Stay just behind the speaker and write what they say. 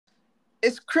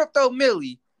It's Crypto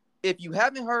Millie. If you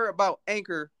haven't heard about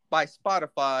Anchor by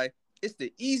Spotify, it's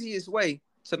the easiest way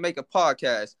to make a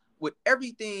podcast with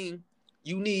everything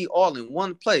you need all in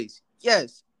one place.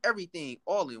 Yes, everything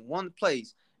all in one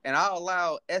place. And I'll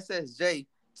allow SSJ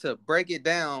to break it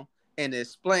down and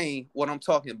explain what I'm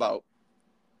talking about.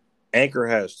 Anchor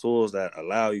has tools that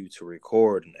allow you to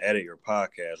record and edit your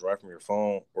podcast right from your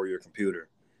phone or your computer.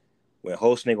 When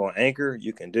hosting on Anchor,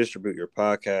 you can distribute your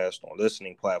podcast on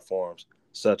listening platforms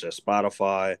such as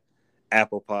Spotify,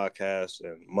 Apple Podcasts,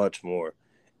 and much more.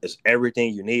 It's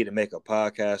everything you need to make a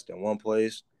podcast in one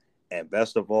place. And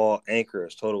best of all, Anchor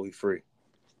is totally free.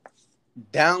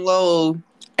 Download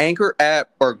Anchor app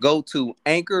or go to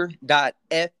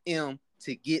anchor.fm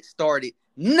to get started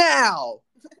now.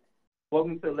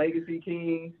 Welcome to Legacy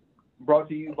Kings, brought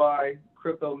to you by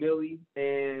Crypto Millie.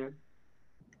 And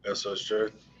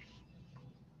SSJ.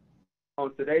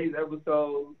 on today's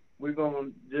episode, we're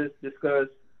going to just discuss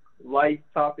life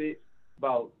topics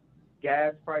about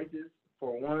gas prices,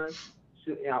 for one,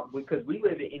 because we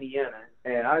live in Indiana,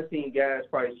 and I've seen gas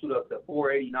prices shoot up to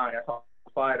 $4.89. That's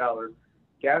 $5.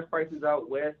 Gas prices out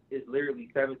west is literally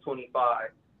 $7.25.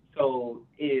 So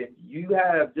if you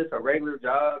have just a regular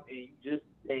job and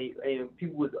and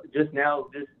people was just now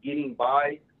just getting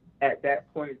by at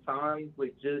that point in time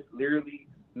with just literally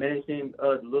managing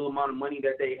the little amount of money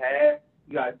that they have,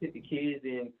 you gotta put the kids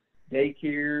in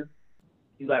daycare,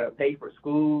 you gotta pay for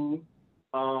school,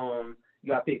 you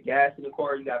gotta put gas in the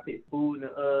car, you gotta put food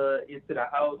into the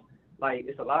house. Like,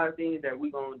 it's a lot of things that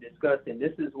we're gonna discuss, and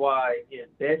this is why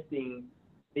investing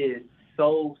is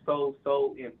so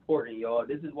important, y'all.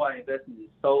 This is why investing is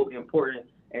so important,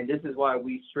 and this is why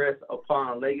we stress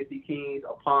upon Legacy Kings,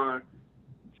 upon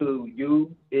to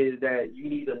you, is that you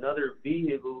need another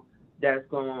vehicle that's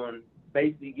going to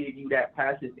basically give you that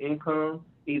passive income.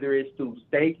 Either it's through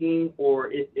staking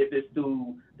or if it's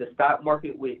through the stock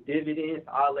market with dividends.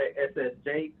 I'll let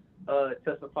SSJ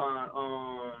touch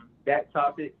upon that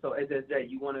topic. So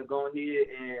SSJ, you want to go ahead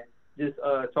and just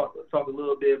talk a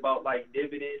little bit about like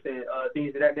dividends and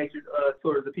things of that nature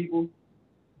towards the people?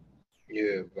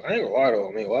 Yeah, but I ain't gonna lie though.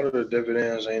 I mean, a lot of the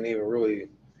dividends ain't even really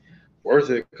worth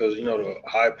it because the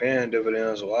high paying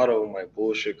dividends, a lot of them like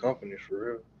bullshit companies for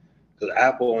real. Because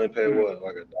Apple only pay what,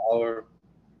 like $1?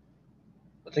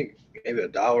 I think maybe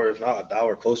 $1, if not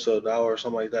 $1, close to $1 or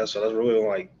something like that. So that's really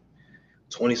like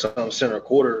 20 something cent a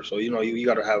quarter. So you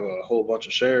got to have a whole bunch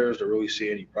of shares to really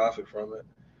see any profit from it.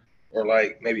 Or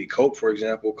like maybe Coke, for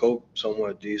example. Coke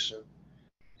somewhat decent.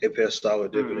 They pay a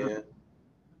solid dividend.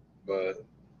 But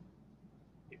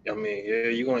I mean, yeah,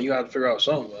 you got to figure out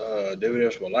something.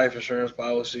 Dividends from a life insurance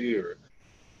policy, or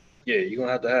yeah, you're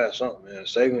gonna have to have something, man.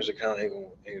 Savings account ain't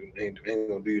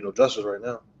gonna do you no justice right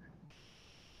now.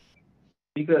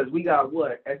 Because we got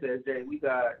what, SSJ? We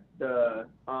got the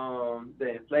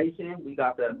inflation, we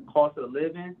got the cost of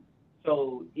living.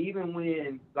 So even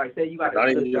when, like, say you got Not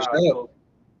a even good just job,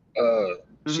 that.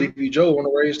 Sleepy Joe want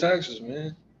to raise taxes,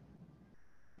 man.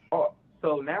 Oh,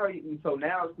 so now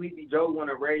Sleepy Joe want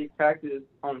to raise taxes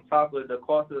on top of the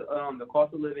cost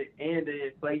of living and the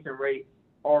inflation rate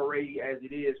already as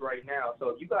it is right now. So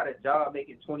if you got a job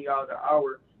making $20 an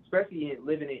hour, especially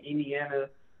living in Indiana,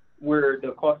 where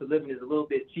the cost of living is a little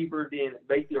bit cheaper than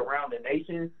basically around the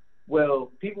nation,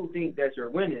 well, people think that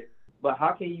you're winning. But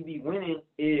how can you be winning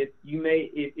if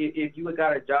you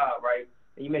got a job, right,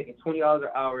 and you're making $20 an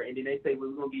hour, and then they say, well,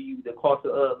 we're gonna give you the cost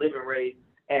of living rate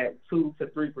at 2 to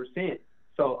 3%.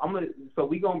 So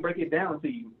we're gonna break it down to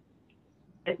you.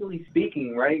 Technically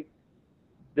speaking, right,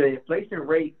 the inflation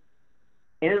rate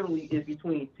annually is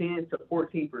between 10 to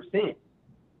 14%.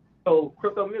 So,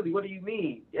 Crypto Millie, what do you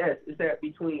mean? Yes, it's at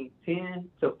between 10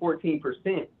 to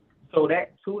 14%. So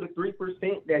that 2 to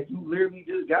 3% that you literally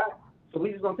just got, so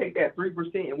we're just gonna take that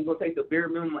 3% and we're gonna take the bare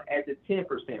minimum at the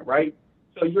 10%, right?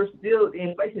 So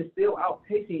inflation is still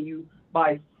outpacing you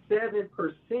by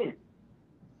 7%.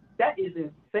 That is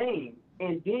insane.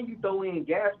 And then you throw in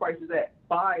gas prices at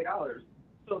 $5.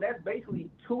 So that's basically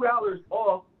 $2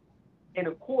 off and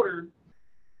a quarter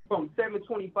from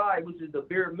 $7.25, which is the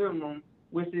bare minimum,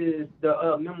 which is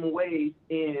the minimum wage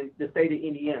in the state of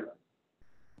Indiana.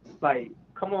 Like,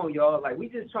 come on, y'all. Like, we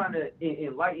just trying to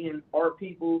enlighten our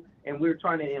people, and we're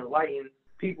trying to enlighten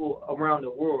people around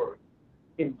the world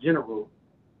in general.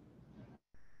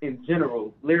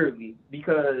 Literally,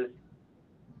 because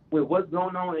with what's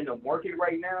going on in the market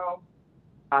right now,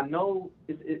 I know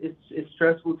it's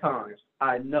stressful times.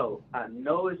 I know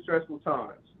it's stressful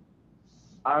times.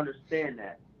 I understand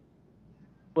that.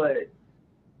 But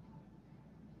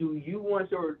do you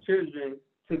want your children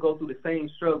to go through the same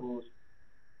struggles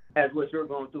as what you're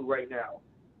going through right now?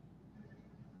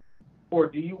 or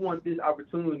do you want this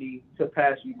opportunity to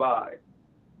pass you by?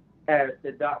 As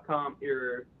the .com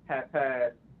era had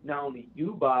passed not only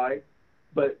you by,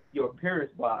 but your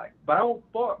parents by. But I don't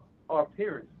fault our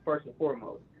parents first and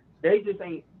foremost. They just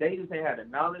ain't had the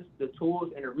knowledge, the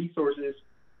tools, and the resources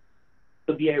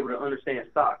to be able to understand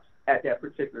stocks at that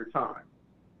particular time.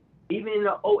 Even in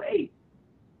the '08,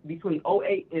 between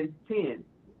 '08 and 10,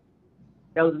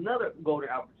 that was another golden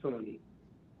opportunity.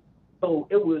 So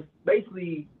it was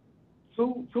basically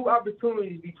two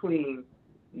opportunities between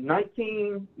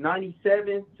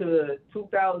 1997 to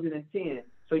 2010.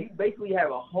 So you basically had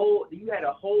a whole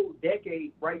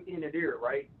decade right in there,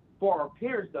 right? For our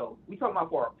parents though, we talking about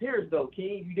for our parents though,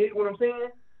 King. You dig what I'm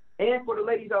saying? And for the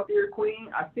ladies out there, Queen,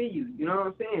 I see you. You know what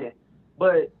I'm saying?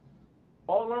 But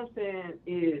all I'm saying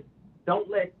is, don't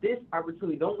let this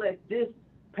opportunity, don't let this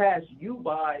pass you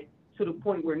by to the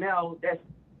point where now that's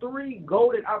 3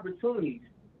 golden opportunities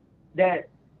that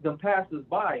them pass us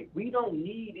by. We don't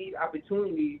need these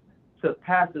opportunities to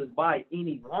pass us by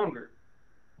any longer.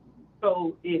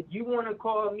 So if you want to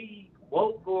call me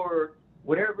woke or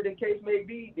whatever the case may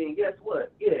be, then guess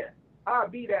what? Yeah, I'll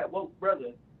be that woke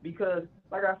brother, because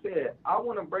like I said, I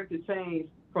want to break the chains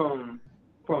from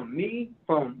me,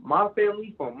 from my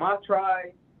family, from my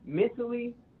tribe,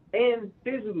 mentally and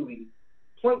physically.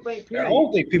 Point blank period. I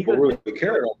don't think people really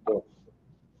care enough though.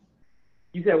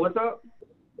 You said what's up?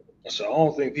 I said I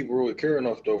don't think people really care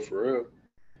enough though, for real.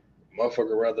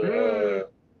 Motherfucker rather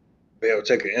be able to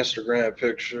take an Instagram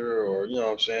picture, or you know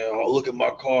what I'm saying, oh look at my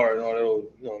car and all that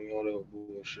old, you know all that old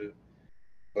bullshit.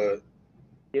 But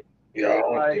yeah, I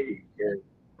don't think people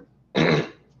care.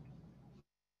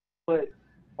 But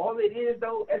all it is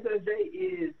though, SSJ,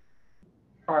 is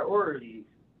priorities.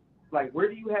 Like, where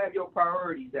do you have your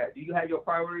priorities at? Do you have your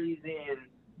priorities in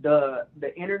the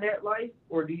internet life,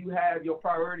 or do you have your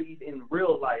priorities in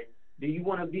real life? Do you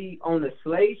want to be on the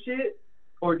slave shit,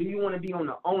 or do you want to be on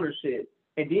the ownership?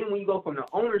 And then when you go from the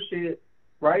ownership,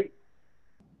 right,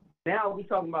 now we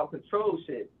talking about control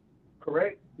shit,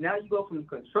 correct? Now you go from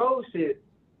control shit,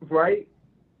 right?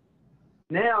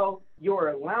 Now you're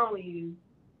allowing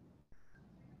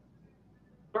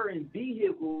certain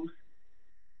vehicles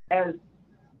as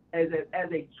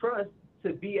a trust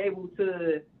to be able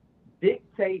to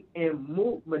dictate and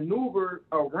maneuver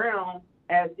around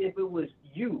as if it was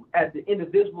you as the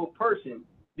individual person.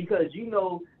 Because you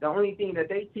know the only thing that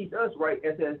they teach us, right,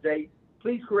 SSJ,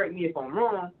 please correct me if I'm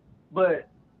wrong, but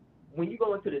when you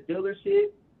go into the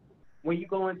dealership, when you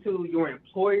go into your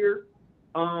employer,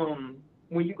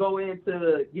 when you go in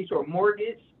to get your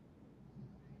mortgage,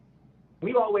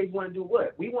 we always want to do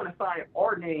what? We want to sign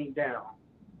our name down,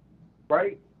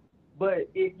 right? But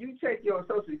if you check your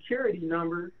social security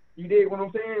number, you dig what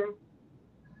I'm saying?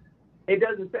 It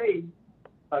doesn't say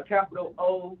a capital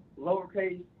O,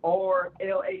 lowercase R,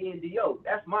 Lando.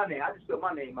 That's my name. I just put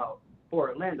my name out for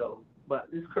Orlando. But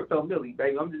this is Crypto Millie,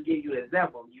 baby. I'm just giving you an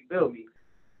example. You feel me?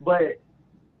 But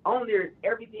on there,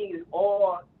 everything is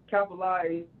all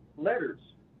capitalized letters.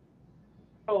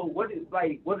 So what does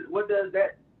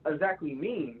that exactly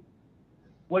mean?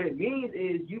 What it means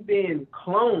is you've been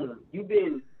cloned, you've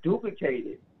been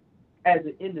duplicated as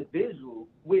an individual,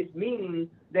 which meaning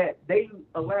that they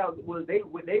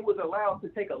was allowed to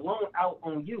take a loan out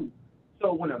on you.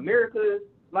 So when America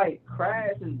like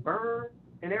crash and burn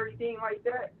and everything like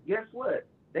that, guess what?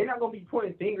 They're not gonna be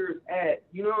pointing fingers at,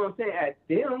 you know what I'm saying, at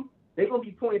them. They're gonna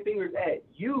be pointing fingers at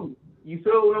you. You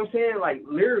feel what I'm saying? Like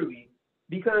literally,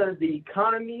 because the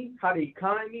economy, how the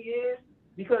economy is,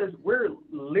 because we're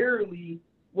literally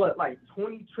what, like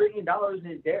 $20 trillion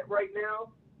in debt right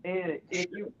now. And if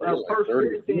you first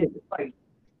citizen, like,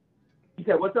 you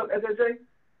said, what's up, SSJ?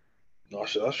 No, I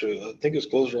think it's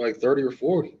closer to like 30 or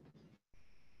 40.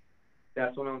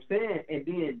 That's what I'm saying. And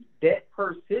then debt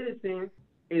per citizen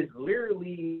is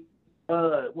literally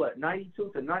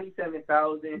 92 to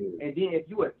 97,000. And then if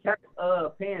you a tax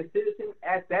paying citizen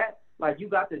at that, like you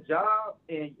got the job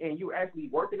and you're actually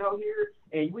working out here,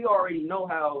 and we already know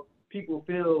how people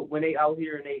feel when they out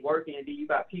here and they working, and then you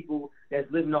got people that's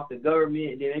living off the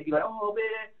government, and then they be like, oh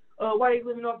man, why they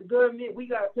living off the government? We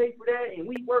gotta pay for that, and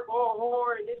we work all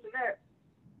hard and this and that.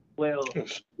 Well,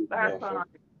 last time,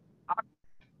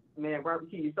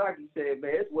 Robert Kiyosaki said,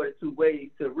 man, it's one of 2 ways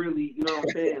to really, you know what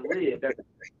I'm saying, live. That's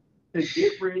to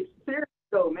get rich. Seriously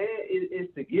though, man, is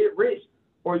to get rich,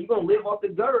 or you're gonna live off the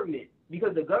government,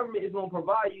 because the government is gonna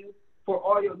provide you for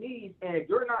all your needs, and if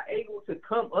you're not able to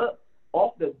come up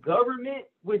off the government,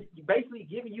 with basically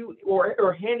giving you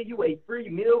or handing you a free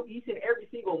meal each and every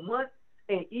single month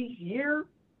and each year,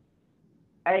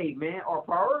 hey man, our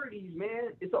priorities,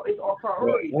 man, it's our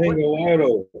priorities. I ain't gonna lie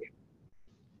though.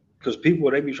 because people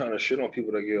they be trying to shit on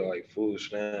people that get like food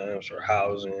stamps or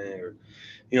housing or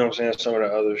you know what I'm saying, some of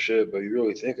that other shit. But you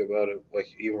really think about it, like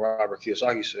even Robert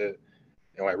Kiyosaki said,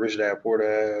 and like Rich Dad Poor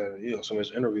Dad, you know, some of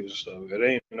his interviews and stuff. It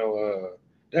ain't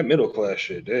that middle class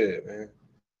shit dead, man.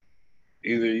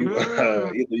 Either you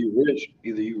Mm.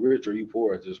 either you rich or you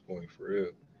poor at this point for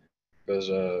real. Because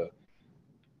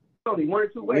Only one or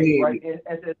two ways, we right?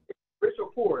 As rich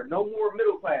or poor, no more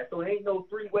middle class. So it ain't no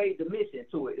three-way dimension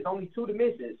to it. It's only two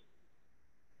dimensions.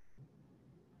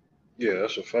 yeah,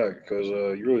 that's a fact. Because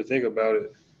you really think about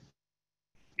it,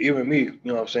 even me, you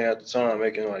know what I'm saying, at the time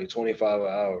making like 25 an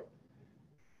hour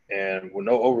and with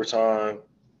no overtime,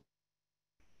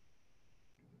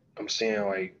 I'm seeing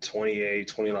like 28,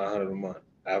 2,900 a month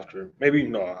after maybe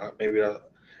no, maybe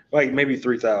like maybe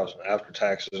 3,000 after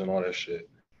taxes and all that shit.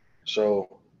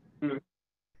 So Mm.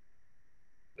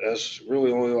 that's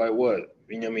really only like what?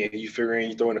 You know what I mean? You figuring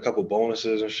you throw in a couple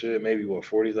bonuses and shit, maybe what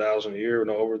 40,000 a year with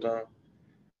no overtime,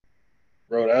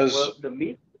 bro. Well, the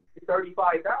meat is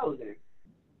 35,000.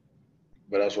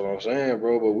 But that's what I'm saying,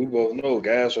 bro. But we both know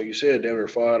gas, like you said, damn near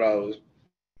 $5.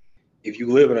 If you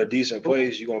live in a decent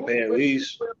place, you're gonna pay at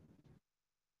least.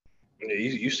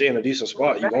 You stay in a decent For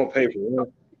a spot, you're bag gonna pay for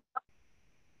rent.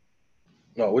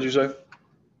 No, what'd you say?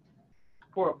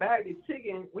 for a bag of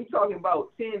chicken, we talking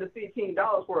about $10 to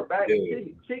 $15 for a bag of Yeah,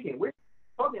 chicken. We're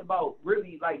talking about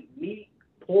really like meat,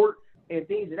 pork, and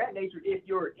things of that nature. If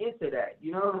you're into that,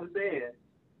 you know what I'm saying?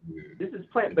 yeah. This is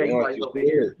plant And then based like life you over said,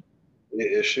 here.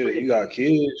 shit. But You if got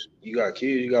kids,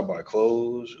 you gotta buy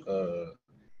clothes.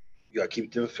 You gotta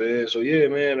keep them fed. So yeah,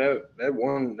 man, that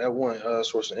one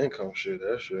source of income shit,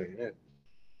 that shit, yeah.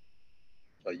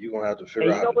 Like you gonna have to figure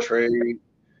and out you how know to what? trade,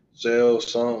 sell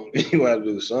something. You gonna have to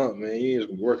do something, man. You ain't just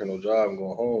gonna be working no job and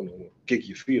going home and kick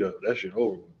your feet up. That shit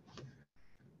over with.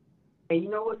 And you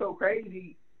know what's so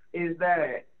crazy is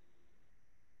that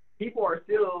people are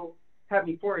still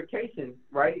having fornication,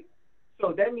 right?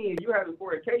 So that means you're having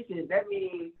fornication. That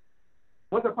means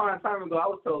once upon a time ago, I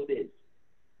was told this: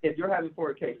 if you're having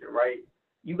fornication, right,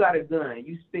 you got a gun,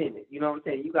 you spin it. You know what I'm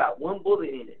saying? You got one bullet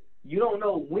in it. You don't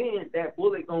know when that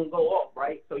bullet gonna go off,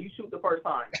 right? So you shoot the first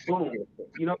time, boom.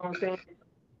 You know what I'm saying?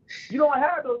 You don't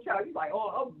have those child. You're like, oh,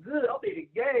 I'm good. I'm in the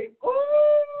game.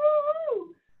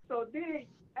 Ooh. So then,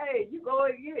 hey, you go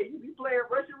again. You be playing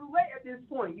Russian roulette at this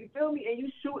point. You feel me? And you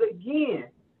shoot again.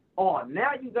 Oh,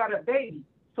 now you got a baby.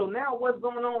 So now what's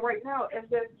going on right now,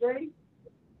 SSJ?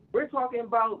 We're talking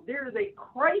about there is a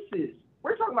crisis.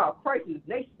 We're talking about crisis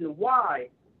nationwide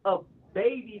of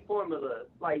baby formula.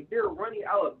 Like they're running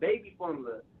out of baby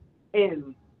formula.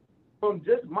 And from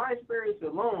just my experience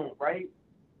alone, right?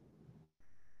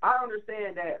 I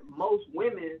understand that most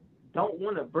women don't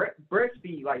want to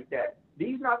breastfeed like that.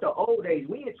 These not the old days.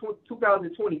 We in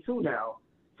 2022 now,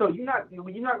 so you're not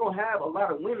gonna have a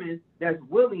lot of women that's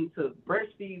willing to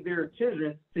breastfeed their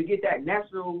children to get that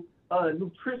natural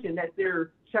nutrition that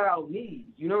their child needs.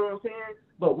 You know what I'm saying?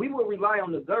 But we will rely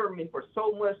on the government for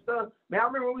so much stuff. Man, I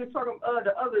remember we were talking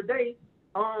the other day.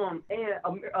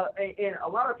 And a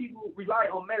lot of people rely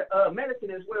on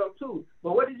medicine as well too.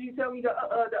 But what did you tell me the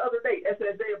other day,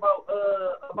 SSJ,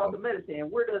 about the medicine?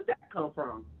 Where does that come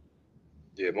from?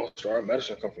 Yeah, most of our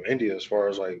medicine come from India as far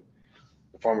as like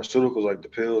the pharmaceuticals, like the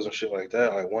pills and shit like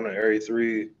that. Like one in every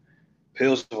three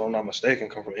pills, if I'm not mistaken,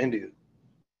 come from India.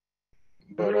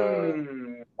 But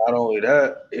Mm. not only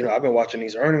that, I've been watching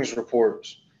these earnings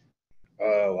reports.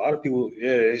 A lot of people,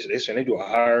 yeah, they saying they do a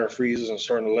hiring freezes and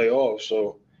starting to lay off.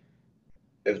 So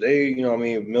if they, what I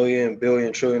mean, million,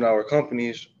 billion, trillion dollar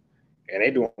companies and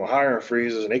they doing hiring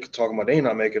freezes and they could talk about they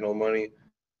not making no money,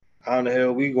 how in the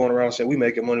hell we going around saying we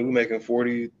making money, we making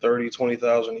 40, 30,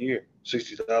 20,000 a year,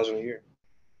 60,000 a year.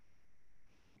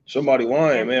 Somebody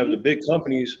lying, And man. If the big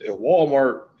companies, if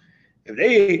Walmart,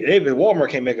 if Walmart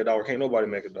can't make a dollar, can't nobody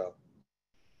make a dollar.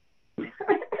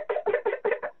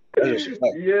 That's just a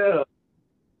fact. yeah.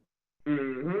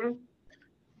 Mhm.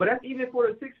 But that's even for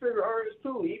the six-figure earners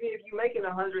too. Even if you're making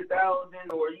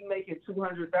 100,000 or you making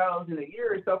 200,000 a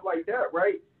year and stuff like that,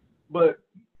 right? But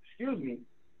excuse me,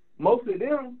 most of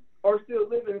them are still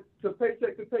living to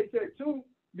paycheck too,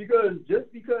 because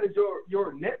just because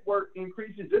your network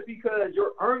increases, just because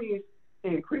your earnings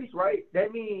increase, right?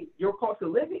 That means your cost of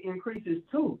living increases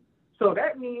too. So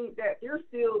that means that they're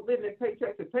still living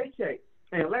paycheck to paycheck.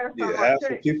 And last Yeah, time I half the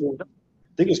checked, people. I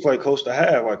think it's like close to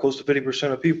half, like close to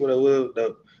 50% of people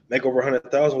that make over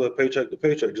 100,000 live paycheck to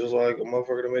paycheck, just like a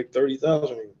motherfucker to make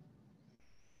 30,000.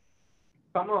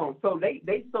 come on. So they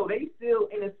still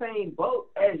in the same boat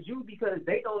as you because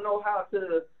they don't know how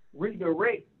to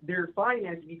redirect their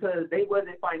finance because they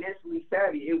wasn't financially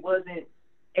savvy. It wasn't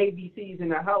ABCs in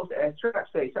the house, as Trap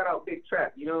say. Shout out Big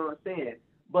Trap, you know what I'm saying?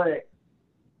 But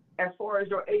as far as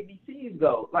your ABCs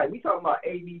go, like we talking about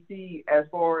ABC as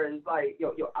far as like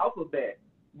your alphabet,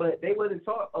 but they wasn't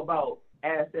taught about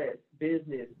assets,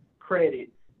 business, credit,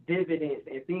 dividends,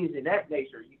 and things in that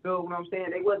nature. You feel what I'm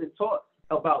saying? They wasn't taught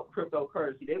about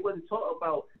cryptocurrency. They wasn't taught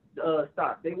about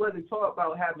stocks. They wasn't taught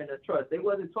about having a trust. They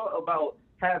wasn't taught about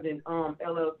having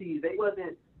LLCs. They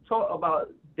wasn't taught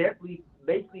about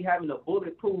basically having a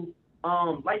bulletproof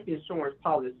life insurance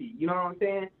policy. You know what I'm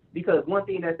saying? Because one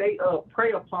thing that they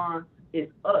prey upon is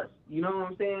us. You know what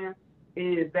I'm saying?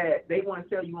 Is that they want to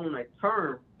sell you on a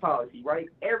term policy, right?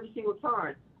 Every single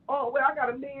time. Oh, well, I got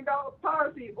 $1 million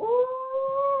policy.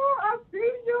 Ooh, I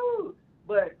see you.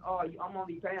 But I'm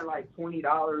only paying like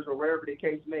 $20 or whatever the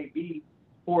case may be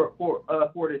for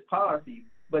this policy.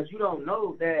 But you don't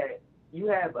know that you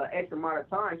have an X amount of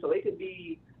time, so it could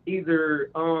be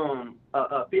either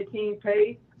a 15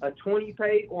 pay, a 20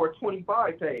 pay, or a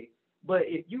 25 pay. But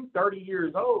if you 30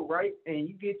 years old, right, and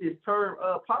you get this term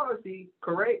policy,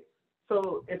 correct?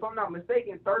 So if I'm not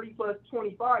mistaken, 30 plus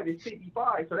 25 is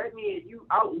 55. So that means you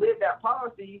outlive that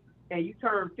policy and you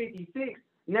turn 56.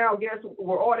 Now guess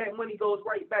where all that money goes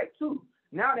right back to?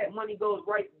 Now that money goes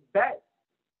right back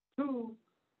to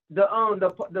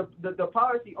the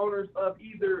policy owners of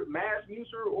either Mass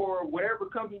Mutual or whatever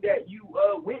company that you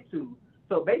went to.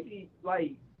 So basically,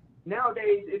 like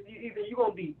nowadays, if either you're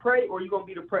gonna be prey or you're gonna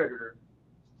be the predator.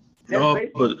 No,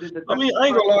 but I mean, I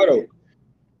ain't gonna lie though.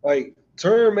 Like,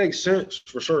 term makes sense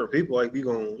for certain people. Like, you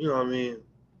know what I mean?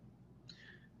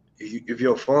 If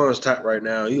your funds tapped right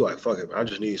now, you like, fuck it, man, I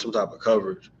just need some type of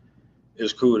coverage.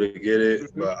 It's cool to get it,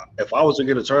 Mm-hmm. but if I was to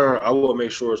get a term, I would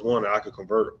make sure it's one that I could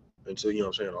convert into, you know what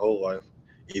I'm saying, the whole life.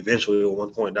 Eventually, at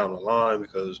one point down the line,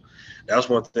 because that's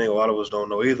one thing a lot of us don't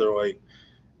know either. Like,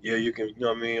 yeah, you can, you know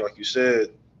what I mean? Like you said,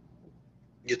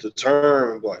 get the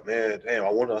term, and be like, man, damn,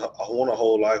 I want a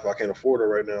whole life. I can't afford it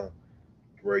right now.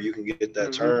 Where you can get that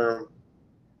Mm-hmm. term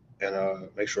and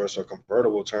make sure it's a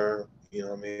convertible term, you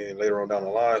know what I mean, later on down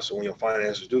the line. So when your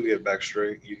finances do get back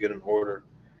straight, you get in order,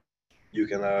 you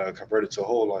can convert it to a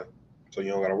whole life. So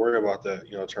you don't got to worry about that,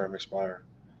 you know, term expiring.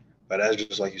 But that's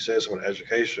just like you said, some of the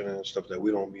education and stuff that we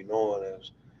don't be knowing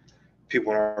as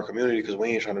people in our community, because we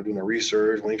ain't trying to do no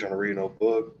research, we ain't trying to read no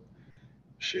book.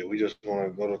 Shit, we just want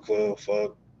to go to the club,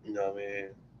 fuck, you know what I mean?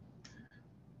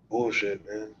 Bullshit,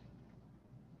 man.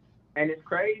 And it's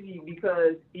crazy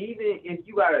because even if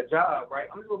you got a job, right?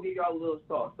 I'm just gonna give y'all a little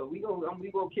sauce. So we gonna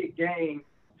kick game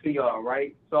to y'all,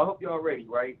 right? So I hope y'all ready,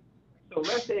 right? So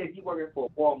let's say if you working for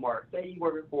Walmart, say you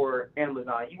working for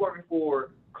Amazon, you working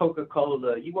for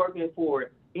Coca-Cola, you working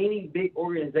for any big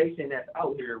organization that's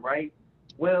out here, right?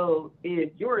 Well,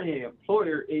 if you're an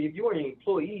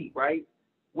employee, right?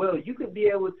 Well, you could be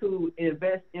able to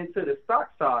invest into the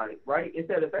stock side, right?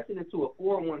 Instead of investing into a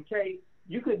 401k,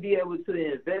 you could be able to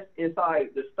invest inside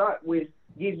the stock, which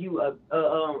gives you a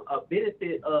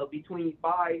benefit of between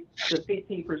 5 to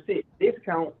 15%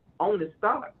 discount on the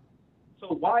stock. So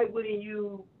why wouldn't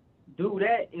you do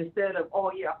that instead of,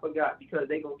 oh yeah, I forgot, because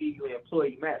they're gonna give you an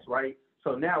employee match, right?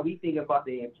 So now we think about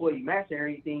the employee match and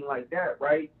everything like that,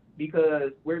 right?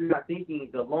 Because we're not thinking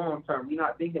the long term. We're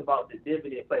not thinking about the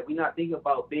dividend play. We're not thinking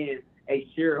about being a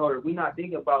shareholder. We're not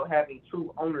thinking about having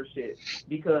true ownership,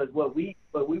 because what we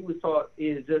was taught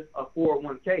is just a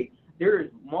 401k. There is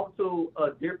multiple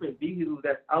different vehicles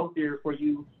that's out there for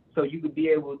you, so you could be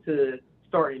able to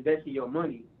start investing your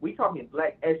money. We talking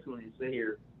black excellence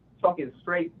here, talking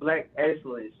straight black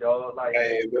excellence, y'all. Like,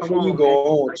 Hey, come before you on, go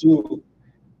man. on too,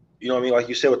 you know what I mean? Like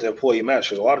you said with the employee match,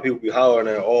 because a lot of people be hollering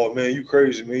at, oh man, you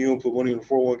crazy, man, you don't put money in the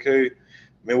 401k.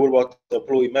 Man, what about the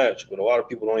employee match? But a lot of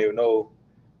people don't even know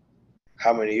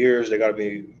how many years they got to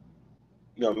be,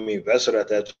 you know what I mean, vested at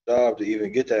that job to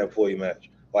even get that employee match.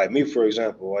 Like me, for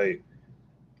example, like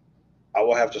I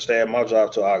will have to stay at my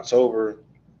job till October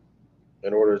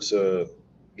in order to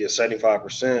get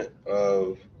 75%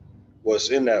 of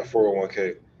what's in that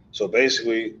 401k. So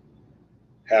basically,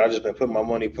 had I just been putting my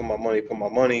money, and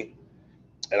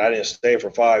I didn't stay for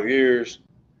 5 years,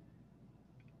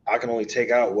 I can only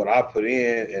take out what I put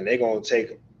in, and they're gonna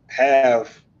take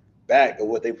half back of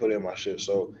what they put in my shit.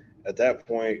 So at that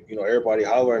point, you know, everybody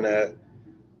hollering at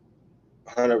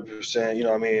 100%. You know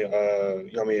what I mean? You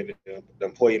know what I mean? The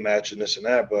employee match and this and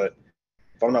that. But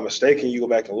if I'm not mistaken, you go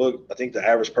back and look. I think the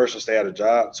average person stay at a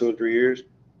job 2 or 3 years.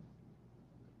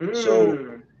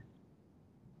 So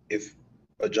if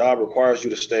a job requires you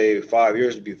to stay 5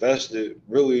 years to be vested,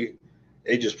 really,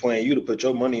 they just playing you to put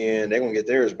your money in. They're gonna get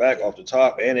theirs back off the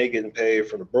top, and they getting paid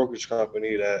from the brokerage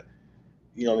company that,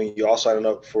 you know what I mean, you all signing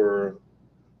up for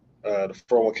the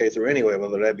 401k through anyway,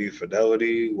 whether that be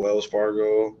Fidelity, Wells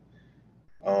Fargo,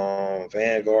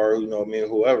 Vanguard, you know what I mean,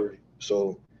 whoever.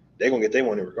 So they're gonna get their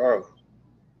money regardless.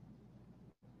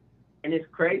 And it's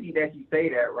crazy that you say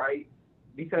that, right?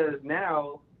 Because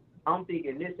now I'm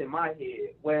thinking this in my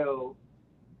head. Well,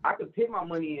 I could put my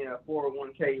money in a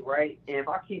 401k, right? And if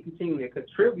I keep continuing to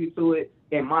contribute to it,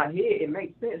 in my head, it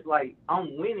makes sense. Like,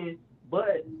 I'm winning,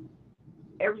 but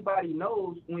everybody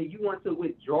knows when you want to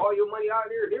withdraw your money out of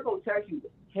there, they're going to tax you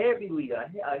heavily, a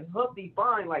hefty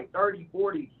fine, like 30,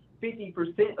 40,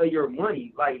 50% of your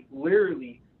money, like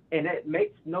literally. And that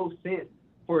makes no sense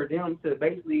for them to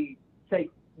basically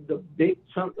take the big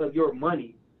chunk of your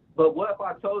money. But what if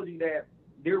I told you that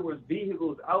there was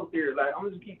vehicles out there? Like, I'm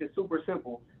just keep it super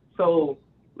simple. So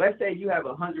let's say you have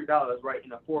 $100 right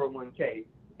in a 401k,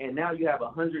 and now you have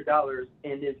 $100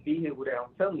 in this vehicle that I'm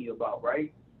telling you about,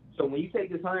 right? So when you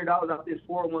take this $100 out this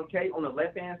 401k on the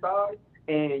left-hand side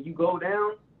and you go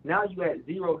down, now you at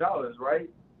 $0, right?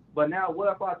 But now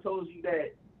what if I told you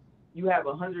that you have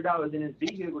 $100 in this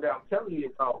vehicle that I'm telling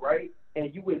you about, right?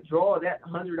 And you withdraw that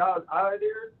 $100 out of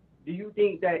there, do you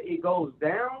think that it goes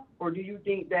down, or do you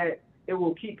think that it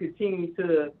will keep continuing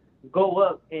to go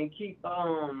up and keep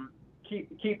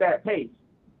at pace?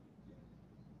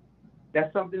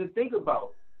 That's something to think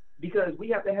about, because we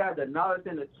have to have the knowledge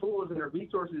and the tools and the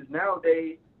resources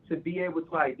nowadays to be able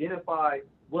to identify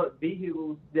what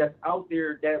vehicles that's out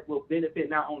there that will benefit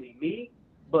not only me,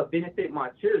 but benefit my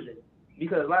children.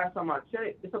 Because last time I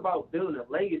checked, it's about building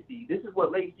a legacy. This is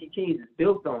what Legacy Kings is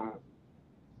built on.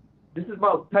 This is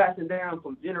about passing down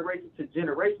from generation to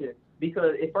generation,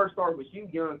 because it first starts with you,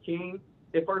 young king.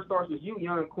 It first starts with you,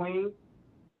 young queen.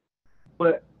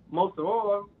 But most of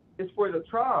all, it's for the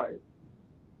tribe.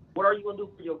 What are you going to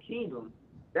do for your kingdom?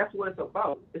 That's what it's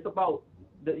about. It's about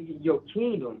your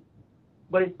kingdom.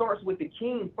 But it starts with the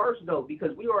king first, though,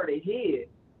 because we are the head.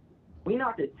 We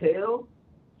not the tail.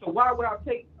 So why would I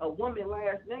take a woman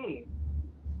last name?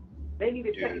 They need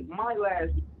to take my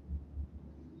last name.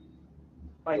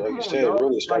 Like you said,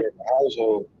 really start at the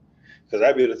household. Because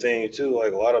that'd be the thing, too.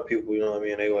 Like, a lot of people, you know what I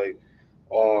mean, they like,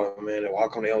 oh, man, why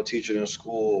come they don't teach it in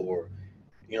school? Or,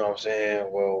 you know what I'm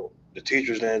saying? Well, the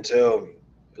teachers didn't tell me.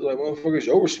 It's like, motherfucker, it's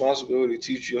your responsibility to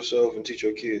teach yourself and teach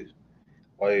your kids.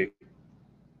 Like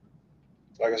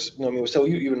I said, you know what I mean, I was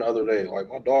telling you even the other day, like,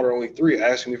 my daughter, only 3,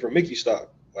 asking me for Mickey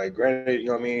stock. Like, granted, you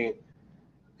know what I mean,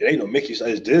 it ain't no Mickey stock,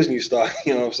 it's Disney stock,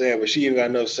 you know what I'm saying? But she even got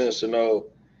enough sense to know,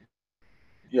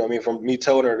 you know what I mean, from me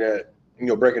telling her that, you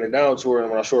know, breaking it down to her, and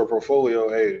when I show her portfolio,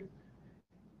 hey,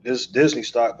 this Disney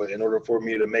stock, but in order for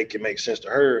me to make it make sense to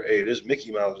her, hey, this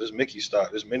Mickey Mouse, this Mickey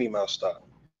stock, this Minnie Mouse stock.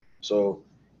 So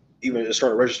even it's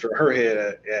starting to register in her head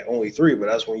at only 3, but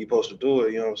that's when you're supposed to do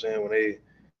it, you know what I'm saying? When they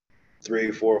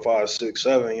 3, 4, 5, 6,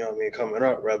 7, you know what I mean, coming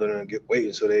up, rather than wait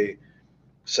until they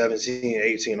 17,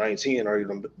 18, 19 are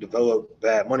going to develop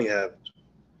bad money habits.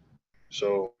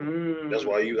 So that's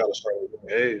why you got to start with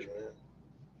the age, man.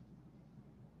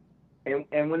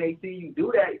 And when they see you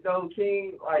do that, though,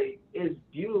 King, like, it's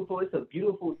beautiful. It's a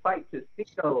beautiful sight to see,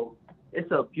 though.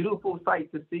 It's a beautiful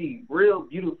sight to see. Real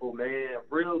beautiful, man.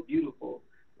 Real beautiful.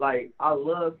 Like, I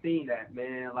love seeing that,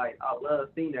 man. Like, I love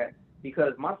seeing that,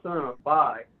 because my son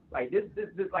 5, like, this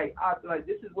is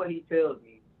what he tells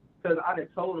me. Because I done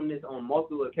told him this on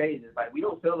multiple occasions. Like, we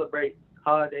don't celebrate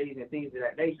holidays and things of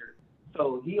that nature.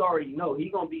 So he already know. He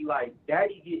going to be like,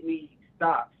 Daddy get me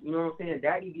stocks. You know what I'm saying?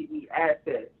 Daddy get me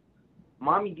assets.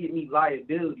 Mommy get me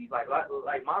liabilities. Like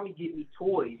mommy get me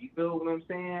toys. You feel what I'm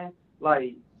saying?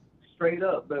 Like, straight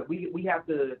up. But we have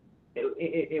to,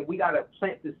 and we got to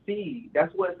plant the seed.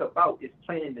 That's what it's about, is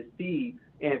planting the seed.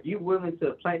 And if you're willing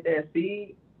to plant that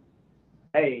seed,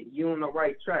 hey, you're on the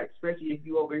right track, especially if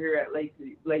you over here at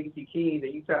Legacy Kings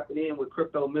and you tapping in with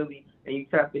Crypto Millie and you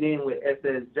tapping in with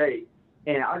SSJ.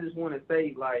 And I just want to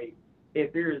say, like,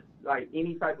 if there's, like,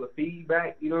 any type of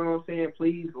feedback, you know what I'm saying,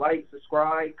 please like,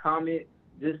 subscribe, comment.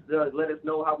 Just let us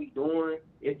know how we doing.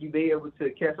 If you be able to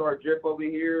catch our drift over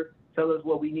here, tell us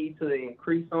what we need to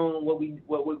increase on, what we need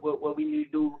to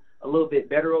do a little bit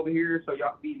better over here, so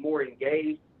y'all can be more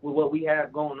engaged with what we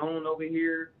have going on over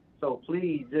here. So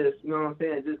please just, you know what I'm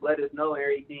saying, just let us know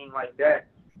everything like that.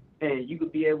 And you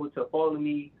could be able to follow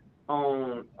me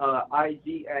on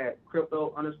IG at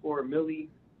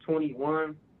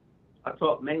crypto_Millie21. I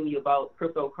talk mainly about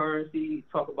cryptocurrency,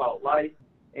 talk about life,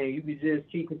 and you can just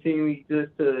keep continuing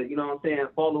just to, you know what I'm saying,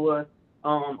 follow us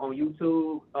on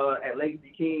YouTube at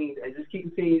Legacy Kings, and just keep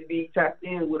continuing to be tapped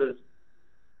in with us.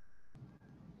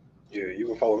 Yeah, you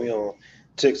can follow me on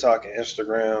TikTok and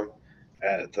Instagram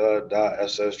at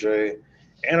the.ssj.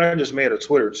 And I just made a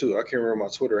Twitter too. I can't remember my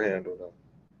Twitter handle though.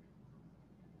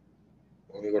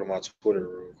 Let me go to my Twitter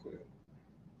real quick.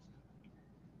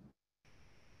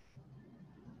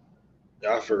 Yeah,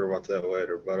 I'll figure about that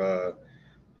later. But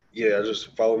yeah,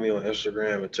 just follow me on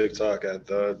Instagram and TikTok at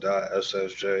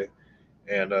the.ssj.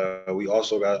 And we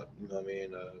also got,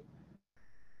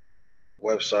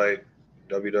 website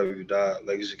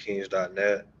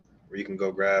www.legacykings.net where you can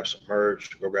go grab some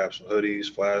merch, go grab some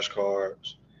hoodies,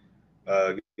 flashcards.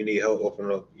 If you need help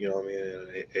opening up,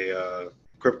 a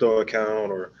crypto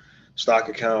account or stock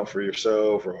account for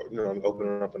yourself, or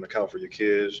opening up an account for your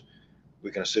kids,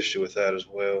 we can assist you with that as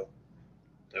well.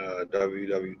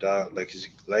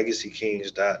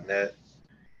 www.legacykings.net,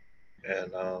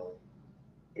 and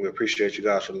we appreciate you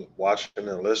guys for watching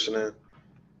and listening.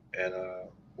 And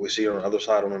we'll see you on the other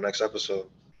side on the next episode.